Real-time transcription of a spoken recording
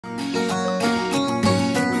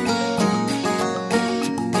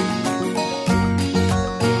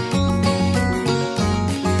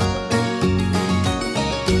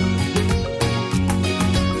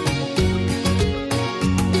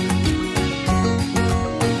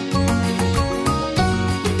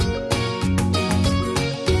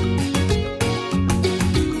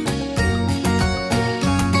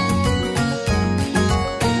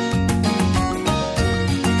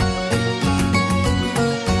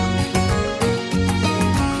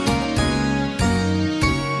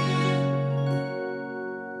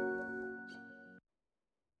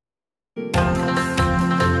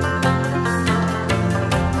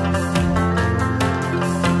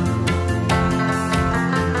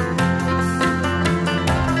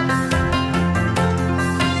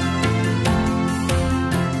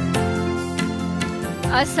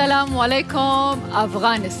السلام علیکم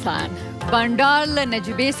افغانستان. بندار له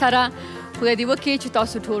نجیبی سره خدای دې وکړي چې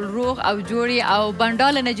تاسو ټول روغ او جوړ او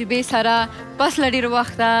بندار له نجیبی سره پس له ډېر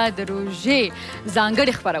وخته د روژې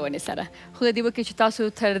ځانګړې خپرونې سره خدای دې وکړي چې تاسو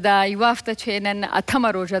تر دا یوه هفته چې نن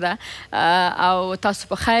 8مه روژه ده او تاسو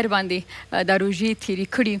په خیر باندې دا روژې تېرې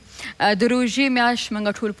کړي. د روژې میاشت موږ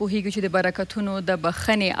ټول پوهېږو چې د برکتونو د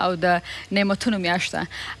بښنې او د نعمتونو میاشت ده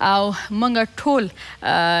او موږ ټول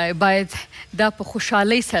باید دا په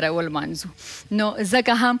خوشحالۍ سره ولمانځو. نو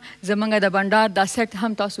ځکه هم زموږ د بندار دا سیټ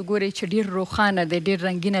هم تاسو ګورئ چې ډېر روښانه دی، ډېر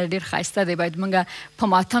رنګینه، ډېر ښایسته دی. باید موږ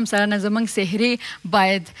په ماتم سره نه زموږ سحرې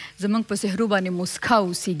باید زموږ په سحرو باندې موسکا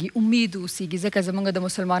اوسیږي، امید اوسیږي، ځکه زموږ د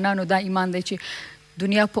مسلمانانو دا ایمان دی چې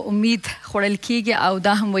دنیا په امید خوړل کیږي او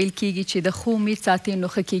دا هم ویل کیږي چې د ښه امید ساتي نو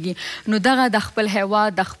ښه کیږي. نو دغه د خپل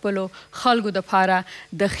هیواد د خپلو خلکو دپاره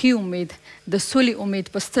د ښې امید، د سولې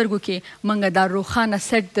امید په سترګو کې موږ دا روښانه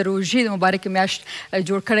سیټ د روژې د مبارکې میاشت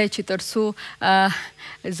جوړ کړی چې تر څو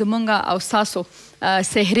زموږ او ستاسو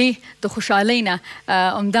سحرې د خوشحالۍ نه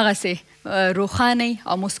همدغسې روښانه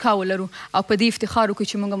او موسکا ولرو او په دې افتخار وکړو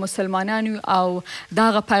چې موږ مسلمانان یو او د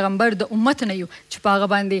هغه پیغمبر د امت نه یو چې په هغه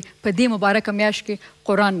باندې په دې مبارکه میاشت کې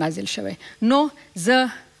قرآن نازل شوی. نو زه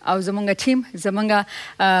او زموږ ټیم زموږ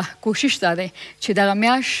کوشش دا دی چې دغه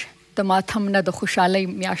میاشت د ماتم نه د خوشحالۍ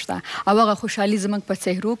میاشت ده او هغه خوشحالي زموږ په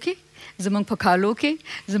څهرو کې، زموږ په کالو کې،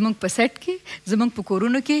 زموږ په سیټ کې، زموږ په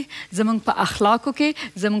کورونو کې، زموږ په اخلاقو کې،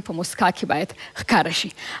 زموږ په موسکا کې باید ښکاره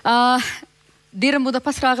شي. ډېره موده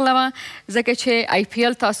پس راغلمه ځکه چې آی پی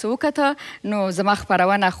ایل تاسو وکته نو زما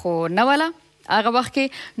خپرونه خو نه وله هغه وخت کې.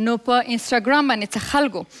 نو په انسټاګرام باندې څه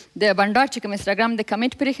خلکو د بندار چې کوم انسټاګرام د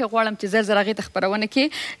کمنټ پرېښې غواړم چې زر زر هغې ته خپرونه کې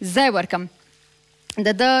ځای ورکړم.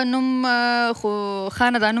 د ده نوم خو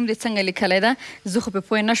خانه دا نوم دې څنګه لیکلی ده زه خو پرې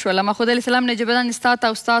پوه نه شولم. خدای السلام نجیبدان ستا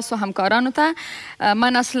ته او ستاسو همکارانو ته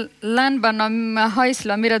من اصلا برنامه های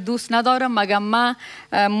اسلامی را دوست ندارم مگر من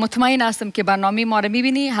مطمئن هستم که برنامه ما را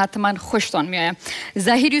میبینی حتما خوشتان میآید.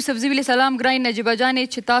 ظهیر یوسفزی ویلی سلام ګران نجیبه جانې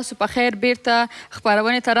چې تاسو په خیر بیرته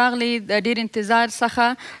خپرونې ته راغلي د ډېر انتظار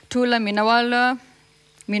څخه ټوله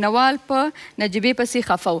مینوال په نجیبې پسې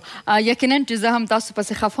خفه و. یقینا چې زه هم تاسو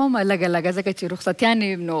پسې خفه وم لږه لږه ځکه چې رخصتیانې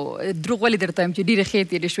نو دروغ ولې درته وایم چې ډېرې ښې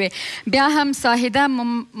تېرې شوې. بیا هم ساهده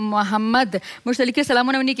محمد موږ ته لیکي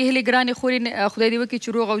سلامونه او نیکې هیلې ګرانې خورې خدای دې وکړي چې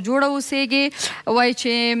روغ او جوړه اوسېږي. وایي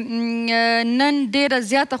چې نن ډېره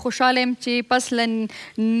زیاته خوشحاله یم چې پس له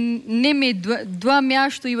نیمې دوه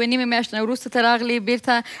میاشتو یوه نیمه میاشت نه وروسته ته راغلې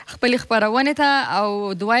بېرته خپلې خپرونې ته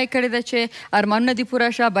او دعا یې کړې ده چې ارمانونه دې پوره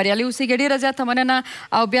شه، بریالي اوسېږي. ډېره زیاته مننه.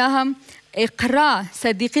 او بیا هم اقرا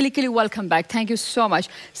صدیقي لیکلي ویلکم بیک تhank you so much.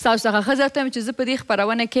 ستاسو څخه ښه درته یم چې زه په دې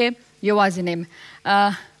خپرونه کې یوازې نه یم.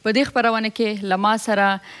 په دې خپرونه کې له ما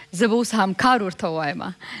سره زه به اوس همکار ورته ووایم.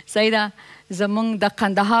 صحیح ده. زموږ د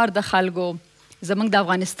قندهار د خلکو، زموږ د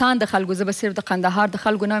افغانستان د خلکو، زه به صرف د قندهار د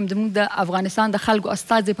خلکو نه وایم، زموږ د افغانستان د خلکو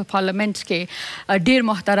استازی په پارلمنټ کې ډېر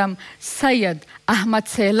محترم سید احمد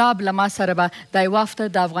سیلاب له ما سره به دا یوه هفته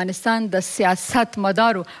د افغانستان د سیاست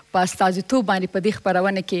مدارو په استازیتوب باندې په دې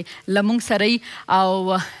خپرونه کې له موږ سره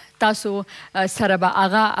او تاسو سره به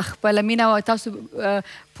هغه خپله مینه او تاسو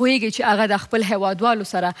پوهیږئ چې هغه د خپل هیوادوالو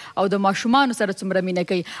سره او د ماشومانو سره څومره مینه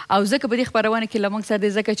کوي او ځکه په دې خپرونه کې له موږ سره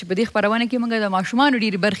دی ځکه چې په دې خپرونه کې موږ د ماشومانو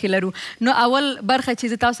ډېرې برخې لرو. نو اول برخه چې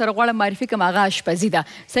زه تاسو سره غواړم معرفي کړم هغه آشپزي ده.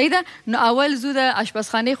 صحیح ده. نو اول ځو د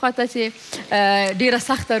آشپزخانې خواته چې ډېره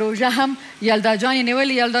سخته روژه هم یلدا جان یې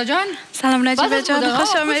نیولې. یلدا جان سلام نجیبه جان،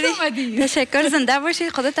 خوش آمدی. تشکر، زنده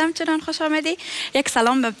باشید. خودت هم چنان خوش آمدی. یک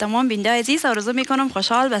سلام به تمام بیننده عزیز. آرزو میکنم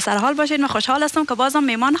خوشحال به سر حال باشید. من خوشحال هستم که بازم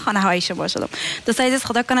میهمان خانه های شما شدم. دوستان عزیز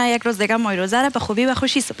خدا کنه یک روز دیگه ماه روزه را به خوبی و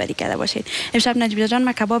خوشی سپری کرده باشید. امشب نجیبه جان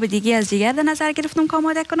من کباب دیگی از جگر در نظر گرفتم که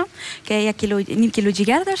آماده کنم که 1 کیلو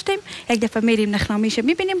جگر داشتیم. یک دفعه میریم نخنامیش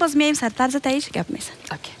میبینیم باز میایم سر طرز تهیه‌اش گپ میزنیم.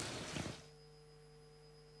 اوکی.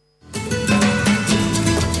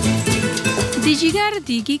 جگر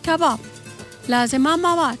دیگی کباب. لازمه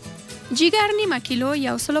مواد: جگر نیم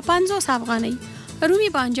کیلو 150 افغانی، رومی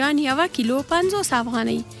بانجان 1 کیلو 50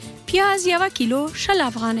 افغانی، پیاز 1 کیلو 60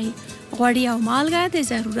 افغانی، غوړي او مالګه د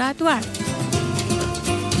ضرورت وړ.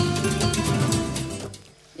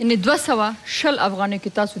 یعنې 260 افغانیو کې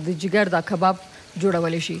تاسو د جګر دا کباب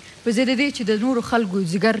جوړولی شي. په ضد دې چې د نورو خلکو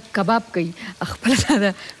جګر کباب کوي خپله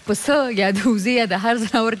د پسه یا د وزې یا د هر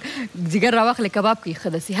ځناور جگر راواخلې کباب کوي ښه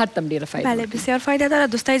د صحت هم ډېره فایده. بله بسیار فایده داره.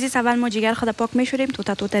 دوستای عزیز اول ما جگر خود پاک میشوریم،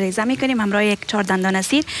 توته ریزه میکنیم، همراه یک 4 دندان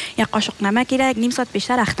سیر، یک قاشق نمک را 1 نیم ساعت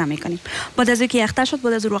بیشتر اخته میکنیم. بعد از اینکه اخته شد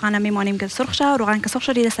بعد از روغن میمانیم که سرخ شه. روغن که سرخ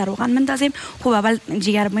شد سر روغن میندازیم. خوب اول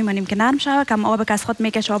جگر میمانیم که نرم شه، کم آب که از خود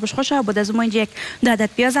میکشه آبش خوشه. بعد از اون اینجا یک 2 عدد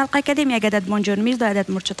پیاز حلقه کردیم، 1 عدد بانجان میز، 2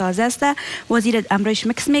 عدد مرچ تازه است و زیر امروش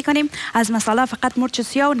میکس میکنیم. از مساله فقط مرچ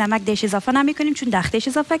سیاه و نمک دیش اضافه نمیکنیم چون دختش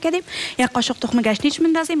اضافه کردیم. یک قاشق تخم گشنیج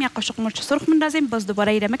میندازیم، یک قاشق مرچ سرخ میندازیم، باز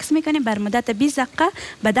دوباره ایره میکس میکنیم. بر مدت 20 دقیقه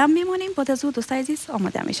به دم میمونیم. بعد از او دوستای عزیز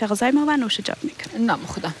آماده میشه غذای ما و نوش جان میکنیم. نام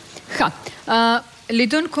خدا. خب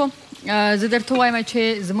لیدونکو زه درته وایم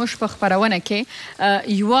چې زموږ په خپرونه کې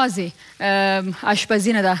یوازې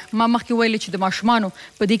آشپزي نه ده. ما مخکې ویلي چې د ماشومانو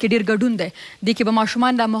په دې کې ډېر ګډون دی. دې کې به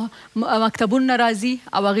ماشومان د مکتبونو نه راځي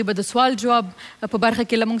او هغوی به د سوال جواب په برخه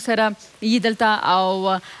کې له موږ سره یي دلته او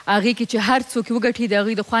هغې کې چې هر څوک وګټي د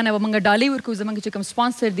هغوی د خوا نه به موږ ډالۍ ورکوو. زموږ چې کوم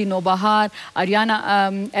سپانسر دي نوبهار، آریانا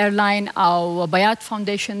ایرلاین او بیات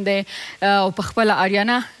فاونډیشن دی او په خپله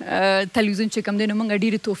آریانا تلویزیون چې کوم دی نو موږ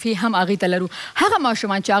ډېرې تحفې هم هغې ته لرو. هغه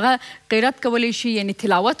ماشومان چې هغه قرات کولی شي یعنی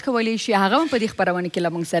تلاوت کولی شي هغه هم په دې خپرونه کې له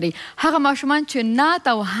موږ سره. هغه ماشومان چې نعت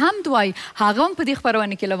او حمد وایي هغه هم په دې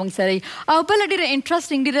خپرونه کې له موږ سره. او بله ډېره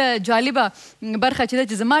انټرسټینګ ډېره جالبه برخه چې ده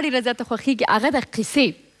چې زما ډېره زیاته خوښېږي هغه د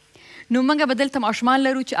قصې. نو موږ به دلته ماشومان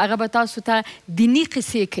لرو چې هغه به تاسو ته دیني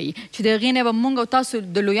قصې کوي چې د هغې نه به موږ او تاسو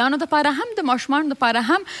د لویانو دپاره هم د ماشومانو دپاره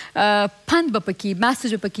هم پند به پکې،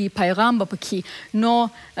 مسج به پکې، پیغام به پکې. نو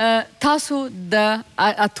تاسو د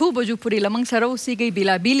 8 بجو پورې له موږ سره اوسېږئ.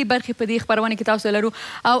 بېلابېلې برخې په دې خپرونه کې تاسو لرو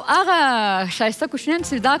او هغه ښایسته کوچنیان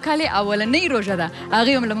چې دا کال یې اولنۍ روژه ده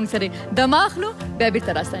هغې هم له موږ سره دم اخلو بیا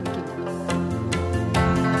بېرته راستانه کېږو.